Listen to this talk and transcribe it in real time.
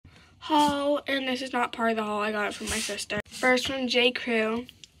haul, and this is not part of the haul. I got it from my sister. First from J. Crew.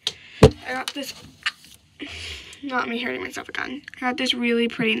 I got this, not me hurting myself again. I got this really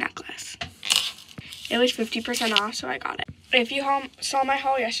pretty necklace. It was 50% off, so I got it. If you saw my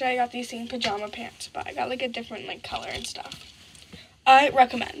haul yesterday, I got these same pajama pants, but I got like a different like color and stuff. I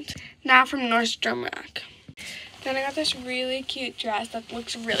recommend. Now from Nordstrom Rack. Then I got this really cute dress that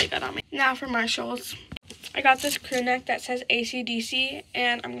looks really good on me. Now for Marshalls. I got this crew neck that says AC/DC,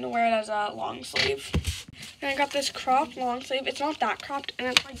 and I'm going to wear it as a long sleeve. Then I got this cropped long sleeve. It's not that cropped, and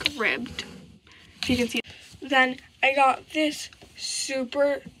it's like ribbed, if you can see. Then I got this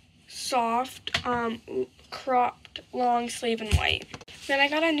super soft cropped long sleeve in white. Then I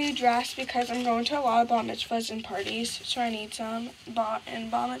got a new dress because I'm going to a lot of bar mitzvahs and parties, so I need some bar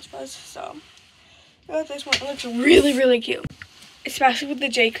mitzvahs. So I got this one. It looks really, really cute, especially with the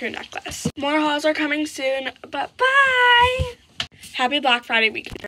J. Crew necklace. More hauls are coming soon, but bye! Happy Black Friday weekend.